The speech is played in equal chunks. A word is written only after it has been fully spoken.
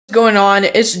Going on,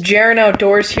 it's Jaren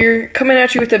Outdoors here, coming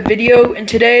at you with a video, and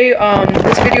today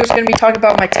this video is going to be talking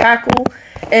about my tackle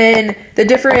and the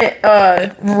different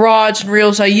rods and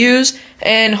reels I use,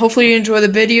 and hopefully you enjoy the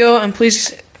video, and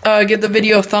please give the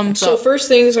video a thumbs up. So first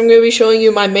things, I'm going to be showing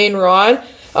you my main rod.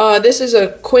 This is a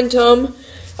Quantum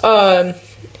rod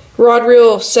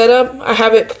reel setup. I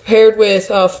have it prepared with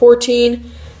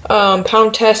 14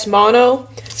 pound test mono.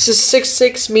 This is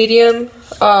 6.6 medium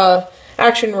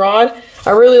action rod. I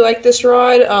really like this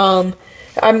rod. I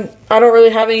don't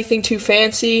really have anything too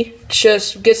fancy. It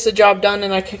just gets the job done,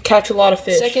 and I can catch a lot of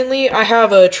fish. Secondly, I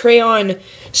have a Treon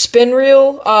spin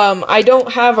reel. I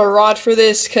don't have a rod for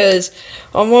this because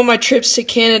on one of my trips to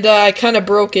Canada, I kind of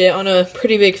broke it on a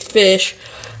pretty big fish.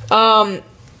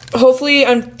 Hopefully,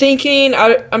 I'm thinking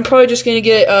I'm probably just gonna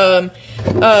get a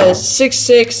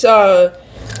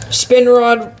 6.6 spin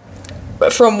rod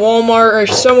from Walmart or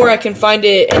somewhere I can find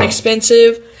it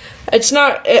inexpensive. It's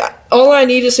not, all I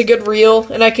need is a good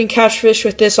reel, and I can catch fish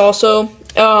with this also.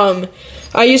 I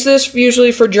use this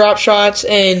usually for drop shots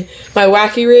and my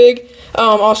wacky rig.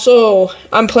 Also,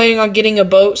 I'm planning on getting a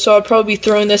boat, so I'll probably be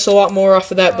throwing this a lot more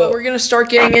off of that boat. We're going to start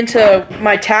getting into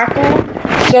my tackle.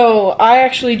 So, I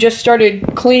actually just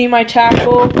started cleaning my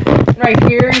tackle right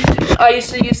here. I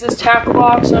used to use this tackle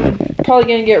box. I'm probably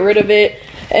going to get rid of it.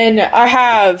 And I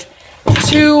have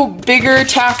two bigger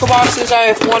tackle boxes. I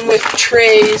have one with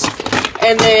trays,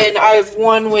 and then I have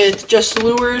one with just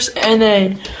lures, and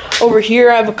then over here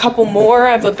I have a couple more.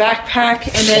 I have a backpack,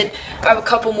 and then I have a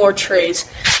couple more trays.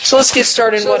 So let's get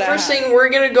started. So first thing, we're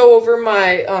gonna go over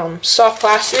my soft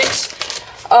plastics.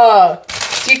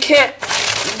 You can't,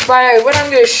 by what I'm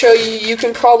gonna show you, you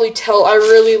can probably tell I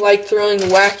really like throwing the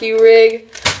wacky rig.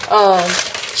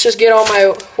 Let's just get all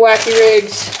my wacky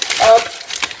rigs up.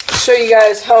 Show you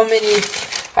guys how many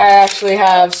I actually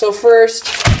have. So first,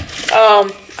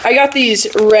 I got these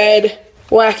red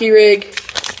wacky rig.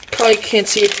 Probably can't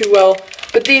see it too well,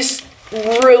 but these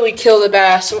really kill the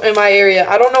bass in my area.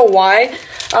 I don't know why.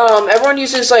 Everyone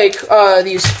uses like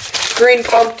these green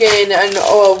pumpkin and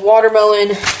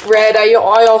watermelon red. I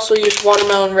also use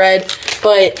watermelon red,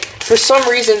 but for some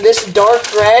reason this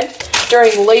dark red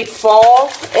during late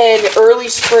fall and early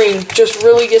spring just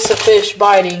really gets the fish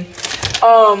biting.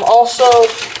 Also,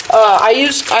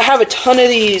 I have a ton of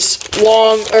these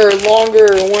longer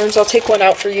worms. I'll take one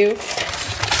out for you.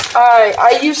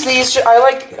 I use these. I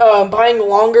like buying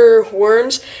longer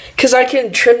worms because I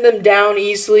can trim them down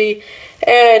easily,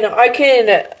 and I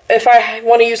can, if I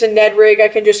want to use a Ned rig, I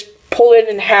can just pull it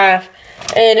in half,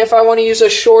 and if I want to use a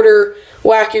shorter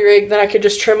wacky rig, then I could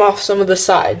just trim off some of the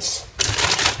sides.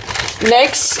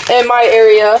 Next, in my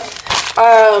area,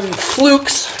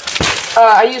 flukes.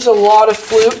 I use a lot of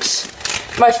flukes.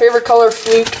 My favorite color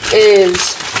fluke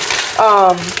is,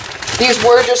 these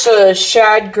were just a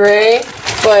shad gray,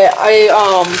 but I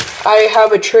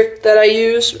have a trick that I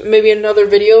use, maybe another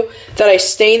video, that I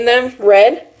stain them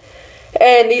red.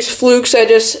 And these flukes, I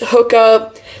just hook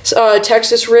up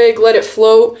Texas rig, let it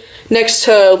float next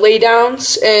to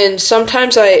laydowns, and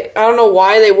sometimes I don't know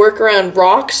why they work around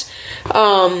rocks.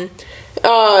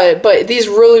 But these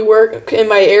really work in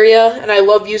my area, and I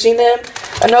love using them.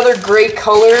 Another great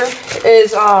color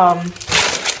is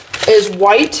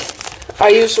white. I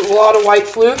use a lot of white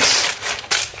flukes,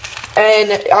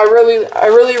 and I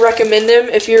really recommend them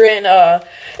if you're in a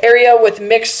area with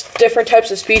mixed different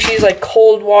types of species, like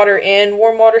cold water and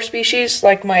warm water species,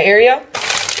 like my area.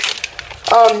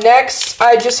 Next,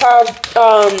 I just have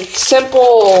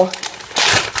simple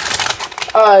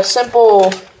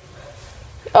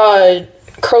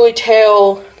curly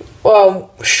tail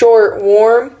short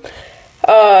worm.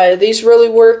 These really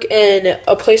work in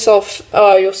a place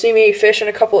you'll see me fish in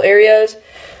a couple areas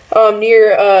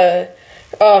near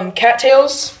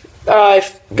cattails. I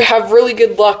have really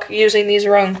good luck using these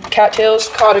around cattails.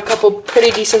 Caught a couple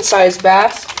pretty decent sized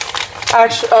bass.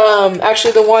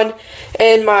 Actually the one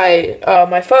in my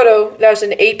my photo, that was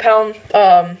an 8 pound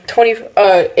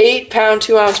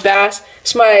 2 ounce bass.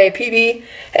 It's my PB,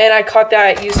 and I caught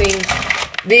that using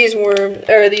these worms,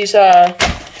 or these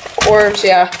worms,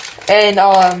 yeah. And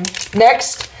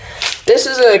next, this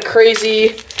is a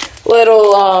crazy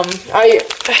little I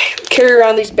carry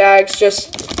around these bags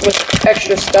just with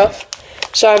extra stuff.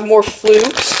 So I have more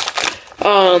flukes,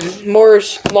 more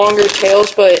longer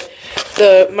tails, but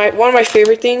one of my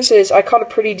favorite things is I caught a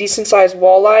pretty decent sized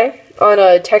walleye on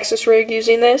a Texas rig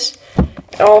using this.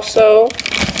 Also,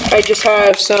 I just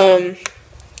have some.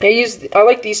 I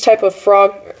like these type of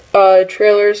frog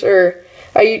trailers, or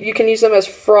you can use them as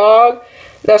frog.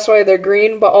 That's why they're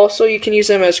green, but also you can use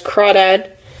them as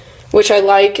crawdad. which I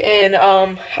like, and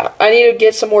I need to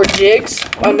get some more jigs.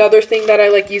 Another thing that I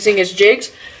like using is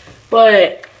jigs,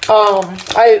 but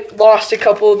I lost a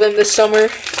couple of them this summer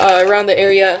around the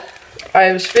area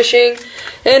I was fishing,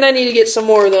 and I need to get some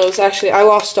more of those. Actually, I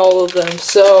lost all of them,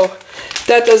 so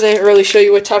that doesn't really show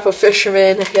you what type of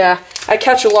fisherman. Yeah, I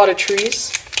catch a lot of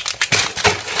trees.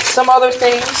 Some other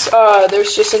things,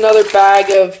 there's just another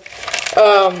bag of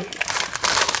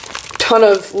ton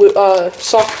of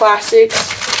soft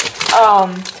plastics.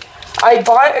 I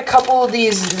bought a couple of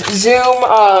these Zoom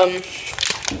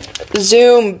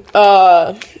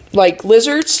like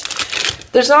lizards.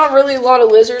 There's not really a lot of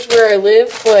lizards where I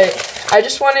live, but I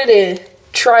just wanted to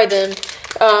try them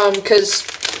because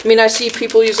I mean I see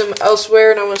people use them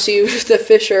elsewhere, and I want to see if the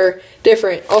fish are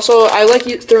different. Also, I like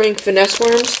throwing finesse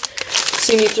worms.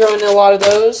 See me throwing a lot of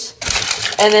those.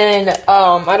 And then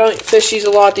I don't fish these a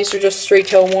lot. These are just straight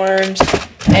tail worms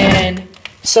and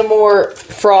some more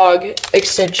frog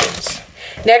extensions.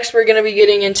 Next, we're gonna be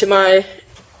getting into my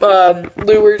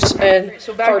lures and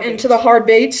so back into the hard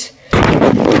baits.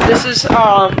 This is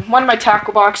one of my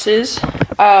tackle boxes.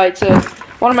 It's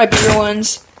one of my bigger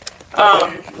ones.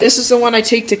 This is the one I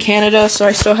take to Canada, so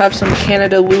I still have some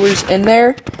Canada lures in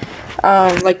there,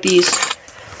 like these.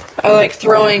 I like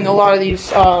throwing a lot of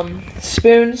these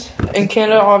spoons in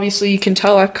Canada. Obviously, you can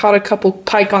tell I've caught a couple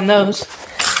pike on those.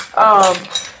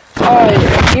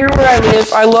 Here where I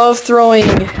live, I love throwing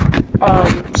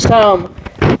some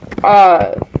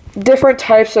different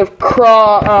types of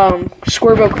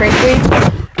squirrel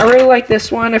crankbaits. I really like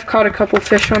this one. I've caught a couple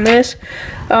fish on this.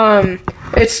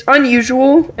 It's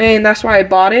unusual, and that's why I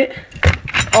bought it.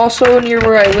 Also, near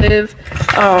where I live,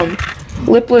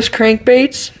 lipless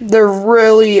crankbaits. They're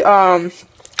really,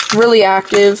 really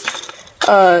active.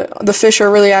 The fish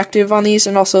are really active on these,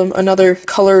 and also another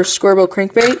color squirrel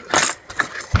crankbait.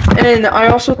 And I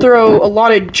also throw a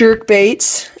lot of jerk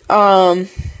baits.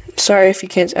 Sorry if you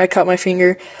can't, I cut my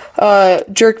finger.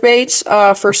 Jerk baits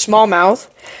for smallmouth.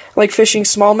 I like fishing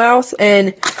smallmouth,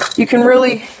 and you can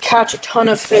really catch a ton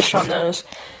of fish on those.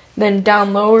 Then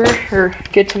down lower, or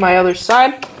get to my other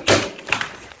side.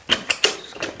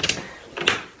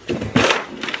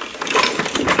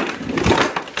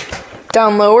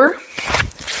 Down lower,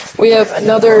 we have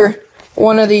another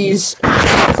one of these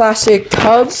plastic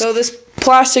tubs. So this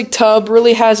plastic tub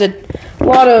really has a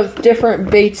lot of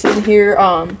different baits in here.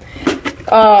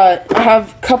 I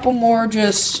have a couple more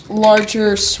just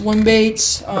larger swim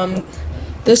baits.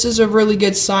 This is a really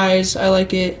good size. I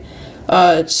like it.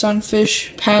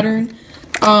 Sunfish pattern.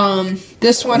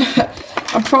 This one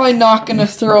I'm probably not gonna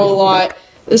throw a lot.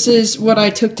 This is what I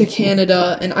took to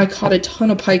Canada, and I caught a ton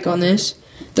of pike on this.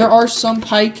 There are some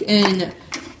pike in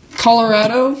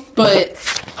Colorado, but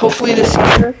hopefully this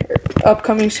summer,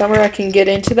 upcoming summer, I can get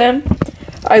into them.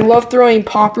 I love throwing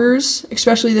poppers,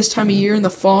 especially this time of year in the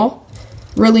fall.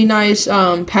 Really nice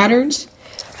patterns.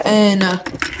 And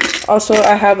also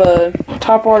I have a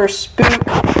topwater spook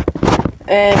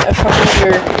and a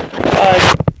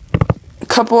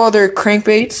couple other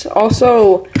crankbaits.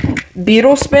 Also,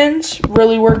 beetle spins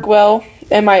really work well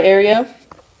in my area.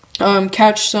 Can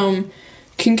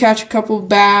catch a couple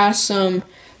bass, some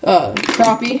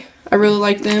crappie. I really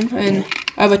like them, and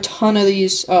I have a ton of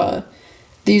these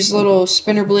little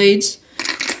spinner blades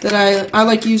that I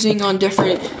like using on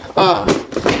different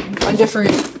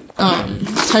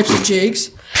types of jigs.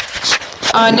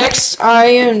 Next, I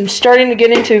am starting to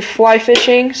get into fly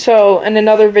fishing, so in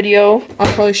another video,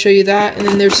 I'll probably show you that. And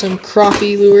then there's some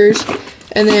crappie lures.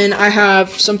 And then I have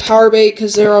some power bait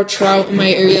because there are trout in my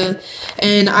area.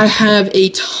 And I have a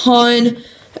ton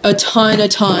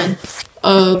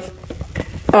of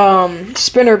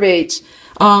spinner baits.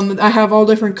 I have all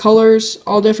different colors,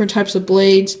 all different types of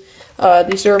blades.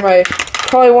 These are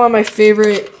probably one of my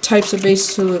favorite types of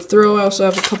baits to throw. I also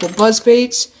have a couple buzz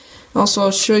baits. Also,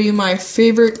 I'll show you my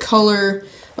favorite color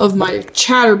of my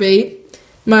chatterbait,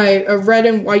 my red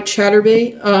and white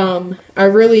chatterbait. I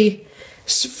really,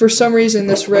 for some reason,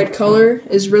 this red color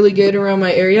is really good around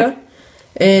my area,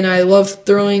 and I love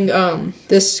throwing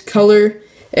this color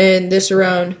and this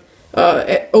around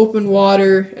open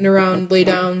water and around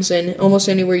laydowns and almost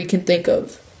anywhere you can think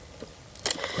of.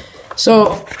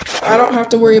 So I don't have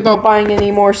to worry about buying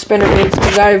any more spinner baits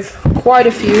because I have quite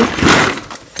a few.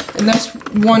 And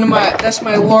that's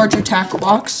my larger tackle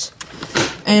box.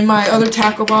 And my other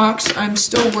tackle box, I'm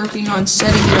still working on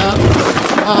setting it up.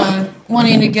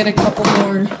 Wanting to get a couple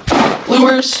more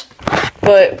lures.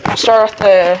 But start off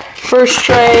the first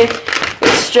tray.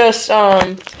 It's just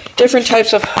different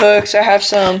types of hooks. I have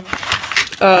some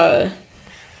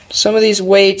some of these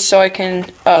weights so I can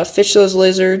fish those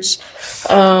lizards.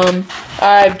 I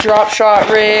have drop shot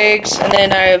rigs, and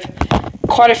then I have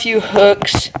quite a few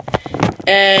hooks,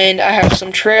 and I have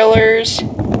some trailers,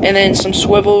 and then some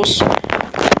swivels.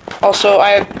 Also,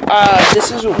 I have,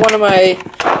 this is one of my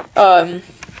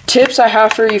tips I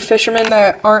have for you fishermen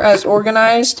that aren't as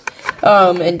organized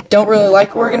and don't really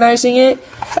like organizing it.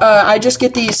 I just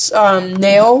get these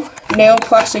nail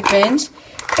plastic bins,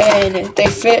 and they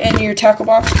fit into your tackle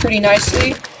box pretty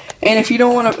nicely. And if you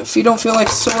don't feel like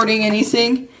sorting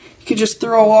anything, you could just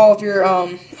throw all of your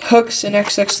hooks and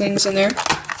XX things in there.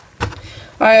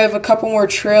 I have a couple more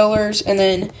trailers, and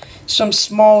then some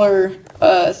smaller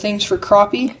things for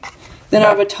crappie. Then I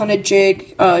have a ton of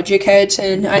jig heads,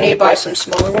 and I need to buy some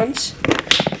smaller ones.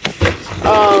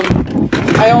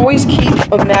 I always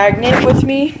keep a magnet with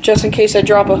me just in case I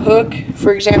drop a hook.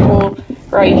 For example,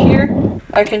 right here,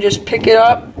 I can just pick it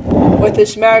up with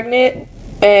this magnet,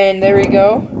 and there we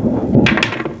go.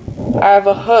 I have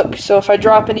a hook, so if I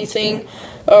drop anything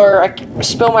or I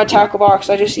spill my tackle box,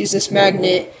 I just use this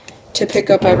magnet to pick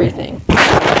up everything.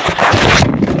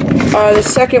 The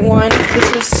second one,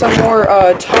 this is some more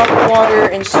top water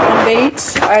and swim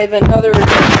baits. I have another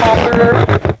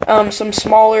popper, some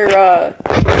smaller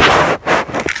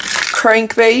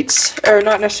crankbaits, or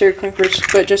not necessarily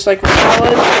crankbaits, but just like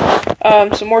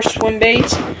solids, some more swim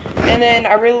baits, and then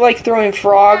I really like throwing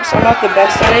frogs. I'm not the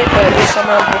best at it, but this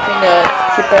summer I'm hoping to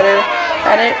get better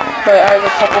at it, but I have a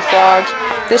couple frogs.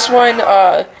 This one,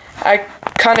 I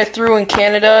kind of threw in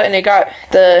Canada, and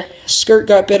the skirt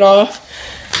got bit off.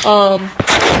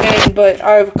 But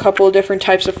I have a couple of different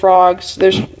types of frogs.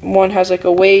 There's one has like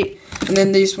a weight, and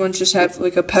then these ones just have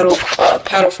like a paddle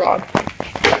frog.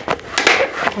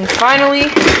 And finally,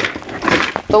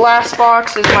 the last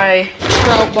box is my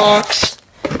trout box.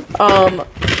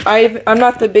 I'm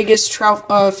not the biggest trout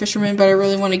fisherman, but I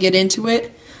really want to get into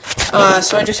it.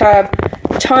 So I just have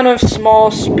a ton of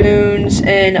small spoons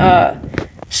and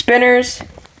spinners,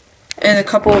 and a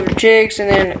couple of jigs, and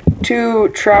then 2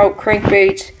 trout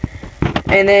crankbaits,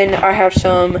 and then I have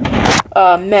some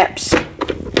MEPS.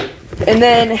 And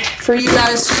then for you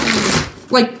guys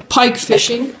who like pike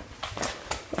fishing,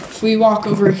 if we walk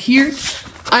over here,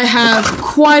 I have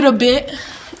quite a bit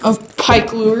of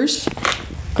pike lures.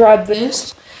 Grab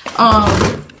this.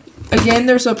 Again,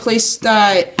 there's a place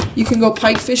that you can go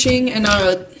pike fishing, and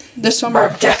this summer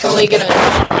I'm definitely gonna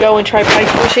go and try pike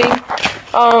fishing.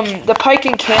 The pike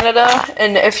in Canada,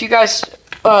 and if you guys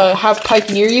have pike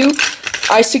near you,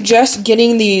 I suggest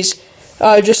getting these,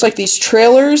 just like these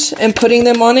trailers, and putting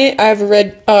them on it. I have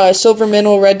a silver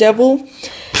minnow red devil,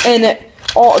 and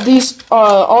all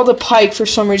the pike for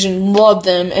some reason love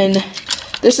them, and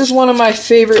this is one of my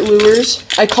favorite lures.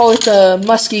 I call it the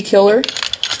musky killer.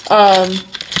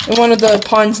 In one of the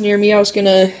ponds near me, I was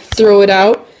gonna throw it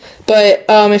out, but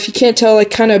if you can't tell, I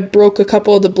kind of broke a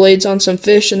couple of the blades on some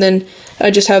fish, and then I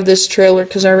just have this trailer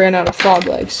because I ran out of frog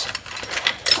legs.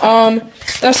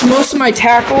 That's most of my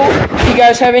tackle. If you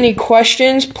guys have any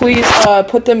questions, please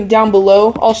put them down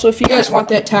below. Also, if you guys want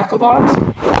that tackle box,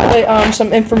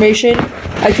 some information,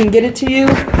 I can get it to you.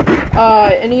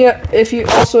 If you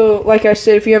also, like I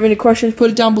said, if you have any questions, put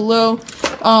it down below.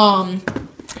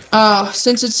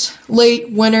 Since it's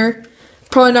late winter,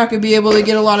 probably not gonna be able to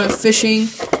get a lot of fishing,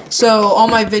 so all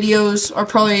my videos are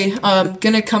probably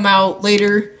gonna come out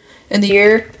later in the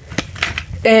year,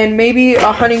 and maybe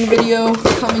a hunting video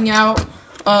coming out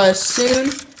soon.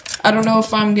 I don't know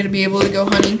if I'm gonna be able to go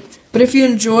hunting, but if you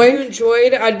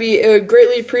enjoyed, I'd be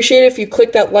greatly appreciated if you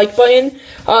click that like button.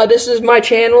 This is my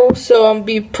channel, so I'll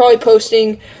be probably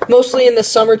posting mostly in the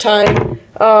summertime.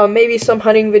 Maybe some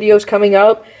hunting videos coming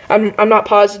up. I'm not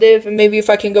positive, and maybe if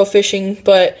I can go fishing,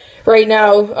 but right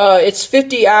now it's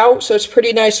 50 out, so it's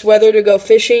pretty nice weather to go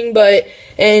fishing, but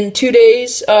in 2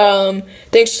 days,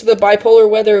 thanks to the bipolar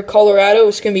weather of Colorado,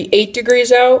 it's going to be 8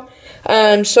 degrees out,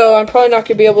 so I'm probably not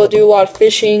going to be able to do a lot of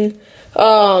fishing,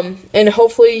 and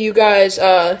hopefully you guys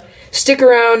stick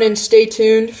around and stay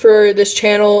tuned for this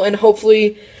channel, and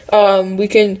hopefully we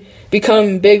can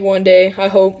become big one day, I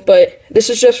hope, but this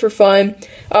is just for fun.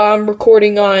 I'm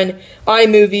recording on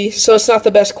iMovie, so it's not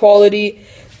the best quality.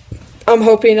 I'm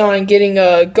hoping on getting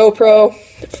a GoPro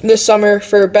this summer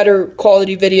for better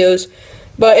quality videos.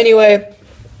 But anyway,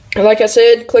 like I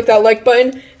said, click that like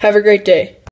button. Have a great day.